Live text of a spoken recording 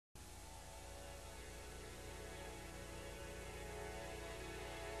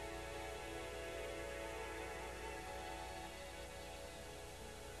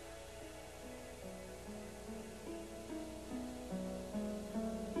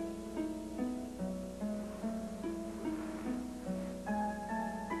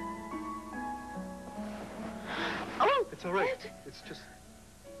It's all right. What? It's just...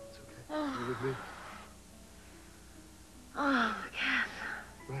 It's okay. Oh. You with me? Oh, Cass.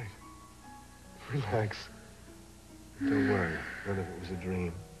 Right. Relax. Don't worry. None of it was a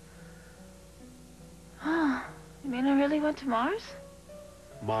dream. Oh, you mean I really went to Mars?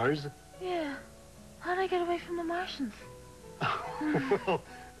 Mars? Yeah. How'd I get away from the Martians? Well,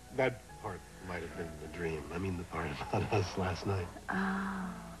 that part might have been a dream. I mean the part about us last night. Oh.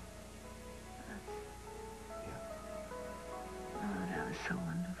 Yeah. Oh, that was so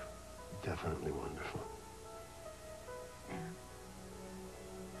wonderful. Definitely wonderful. Yeah.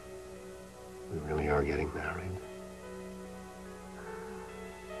 We really are getting married.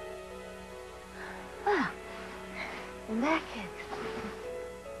 Well, in that case...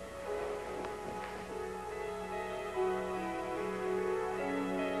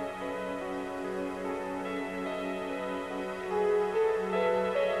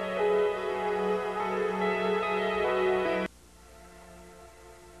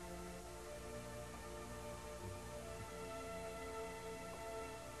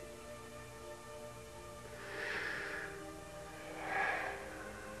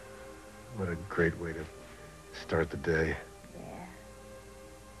 What a great way to start the day. Yeah.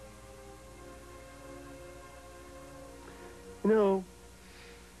 You know,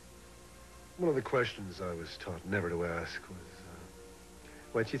 one of the questions I was taught never to ask was,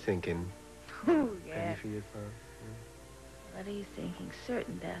 what you thinking? Oh, yeah. Any for your thought? What are you thinking?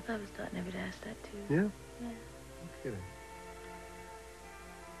 Certain death. I was taught never to ask that, too. Yeah? Yeah. I'm kidding.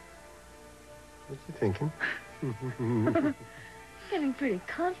 What you thinking? Getting pretty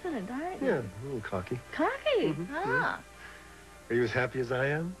confident, aren't you? Yeah, a little cocky. Cocky? Mm-hmm. Ah. Are you as happy as I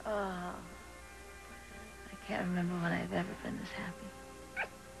am? Oh. I can't remember when I've ever been this happy.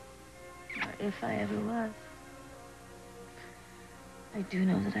 Or if I ever was. I do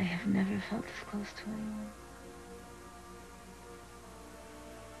know that I have never felt this close to anyone.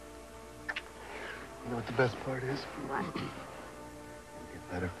 You know what the best part is? What? It'll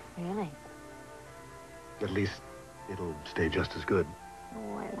get better. Really? At least it'll stay just as good.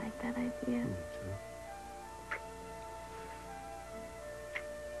 Oh, I like that idea. Me too.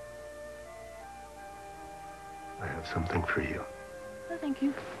 I have something for you. Oh, thank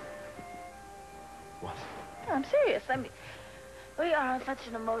you. What? No, I'm serious. I mean, we are on such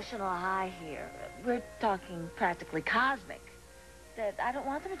an emotional high here. We're talking practically cosmic. That I don't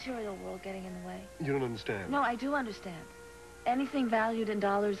want the material world getting in the way. You don't understand. No, I do understand. Anything valued in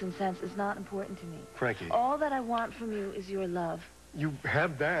dollars and cents is not important to me. Frankie. All that I want from you is your love. You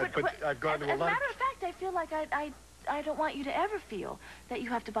have that, but I've gone to a As a lot matter of fact, I feel like I don't want you to ever feel that you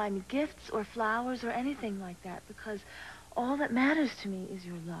have to buy me gifts or flowers or anything like that, because all that matters to me is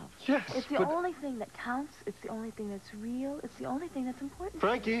your love. Yes, It's the only thing that counts. It's the only thing that's real. It's the only thing that's important.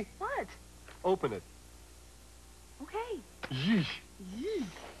 Frankie. What? Open it. Okay. Yeesh. Yeesh.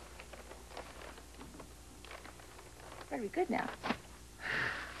 Better be good now.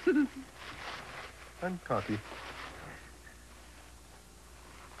 I'm cocky.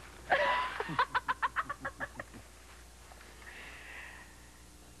 I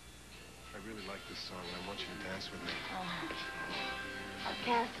really like this song, and I want you to dance with me.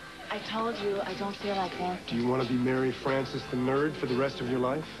 Cass, I told you I don't feel like dancing. Do you want to be Mary Frances the Nerd for the rest of your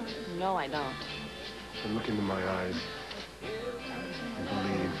life? No, I don't. Then look into my eyes and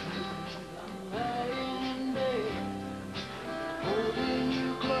believe.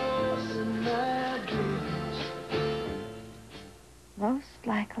 Most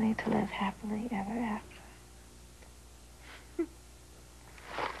likely to live happily ever after.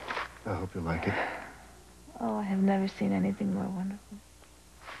 I hope you like it. Oh, I have never seen anything more wonderful.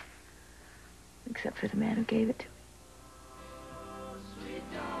 Except for the man who gave it to me.